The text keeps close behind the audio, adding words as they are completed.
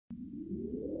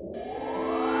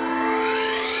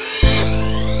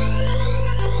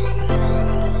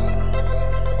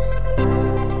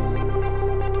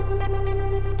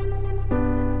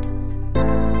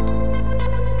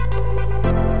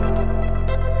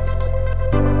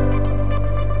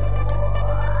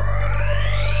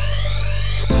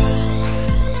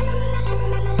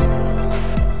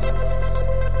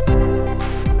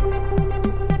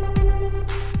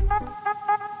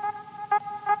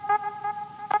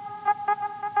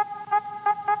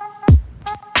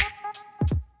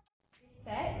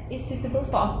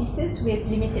offices with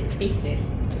limited spaces.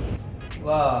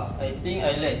 Wow, I think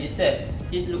I like this set.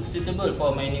 It looks suitable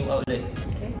for my new outlet.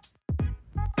 Okay.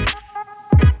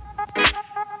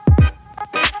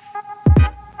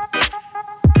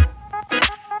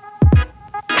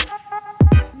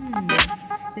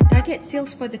 The target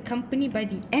sales for the company by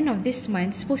the end of this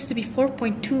month is supposed to be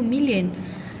 4.2 million.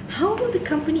 How will the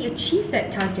company achieve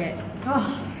that target?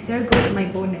 Oh, there goes my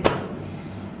bonus.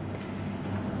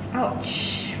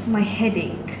 Ouch, my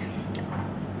headache.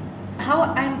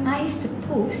 How am I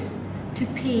supposed to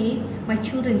pay my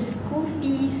children's school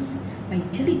fees, my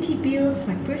utility bills,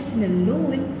 my personal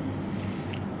loan?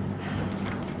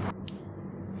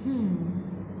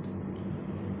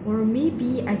 Or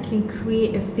maybe I can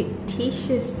create a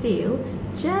fictitious sale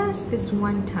just this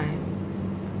one time.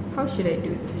 How should I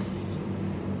do this?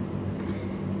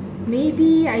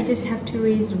 Maybe I just have to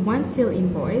raise one sale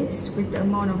invoice with the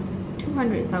amount of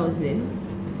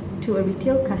 200,000 to a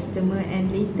retail customer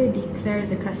and later declare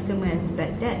the customer as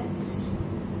bad debts.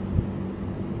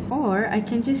 Or I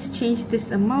can just change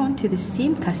this amount to the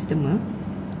same customer,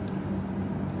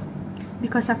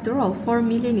 because after all 4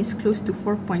 million is close to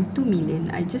 4.2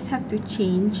 million. I just have to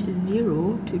change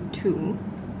 0 to 2.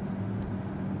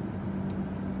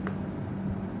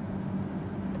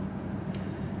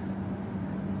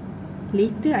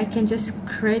 Later I can just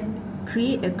create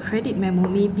a credit memo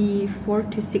maybe 4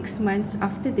 to 6 months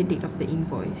after the date of the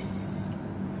invoice.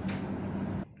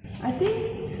 I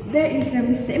think there is a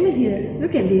misstatement here.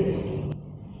 Look at this.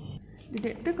 The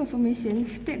debtor confirmation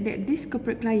states that this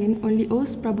corporate client only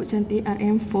owes Prabut Cantik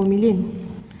RM 4 million,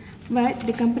 but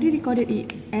the company recorded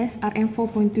it as RM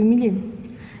 4.2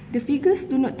 million. The figures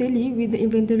do not tally with the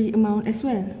inventory amount as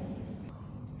well.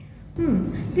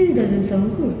 This doesn't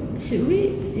sound good. Should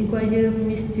we inquire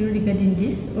Miss Ju regarding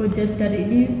this, or just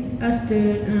directly ask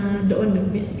the owner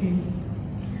basically?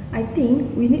 I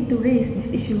think we need to raise this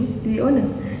issue to the owner.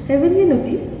 Haven't you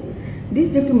noticed? This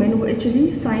document was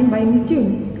actually signed by Miss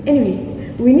June.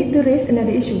 Anyway, we need to raise another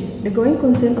issue, the going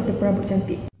concern of the Prabut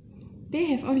Cantik. They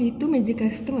have only 2 major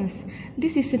customers.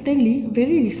 This is certainly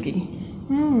very risky.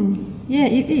 Yeah,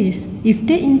 it is. If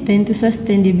they intend to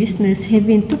sustain the business,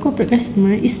 having 2 corporate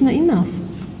customers is not enough.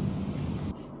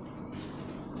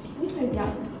 Miss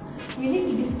Haja, we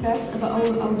need to discuss about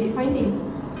our audit finding.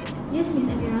 Yes, Miss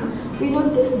Amira. We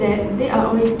noticed that there are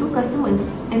only 2 customers,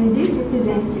 and this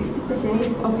represents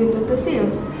 60% of your total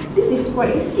sales. This is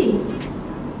quite risky.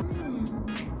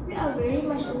 We are very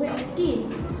much aware of this.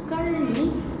 Currently,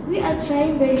 we are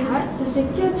trying very hard to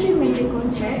secure 3 major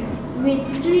contracts with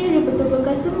 3 reputable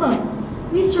customers.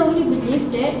 We strongly believe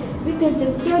that we can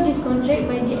secure this contract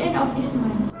by the end of this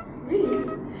month. Really?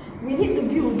 We need to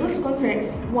view those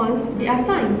contracts once they are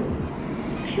signed.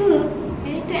 Sure.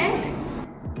 Anything else?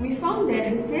 We found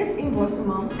that the sales invoice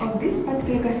amount of this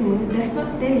particular customer does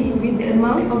not tally with the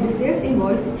amount of the sales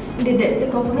invoice in the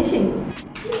debtor confirmation.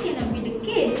 This cannot be the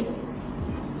case.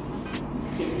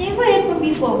 It's never happened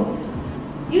before.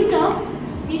 You know,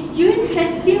 Miss June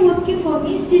has been working for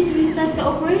me since we started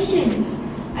operation.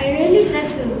 I really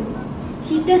trust her.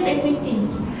 She does everything.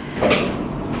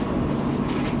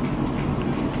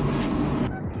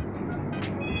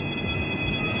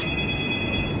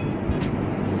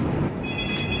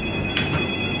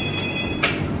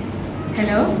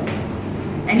 Hello?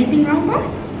 Anything wrong,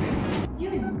 boss?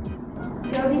 June,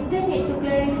 the auditor need to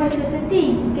clarify certain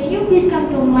things. Can you please come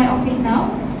to my office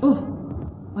now? Oh,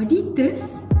 auditors?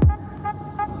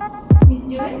 Miss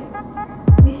June?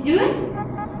 Miss June?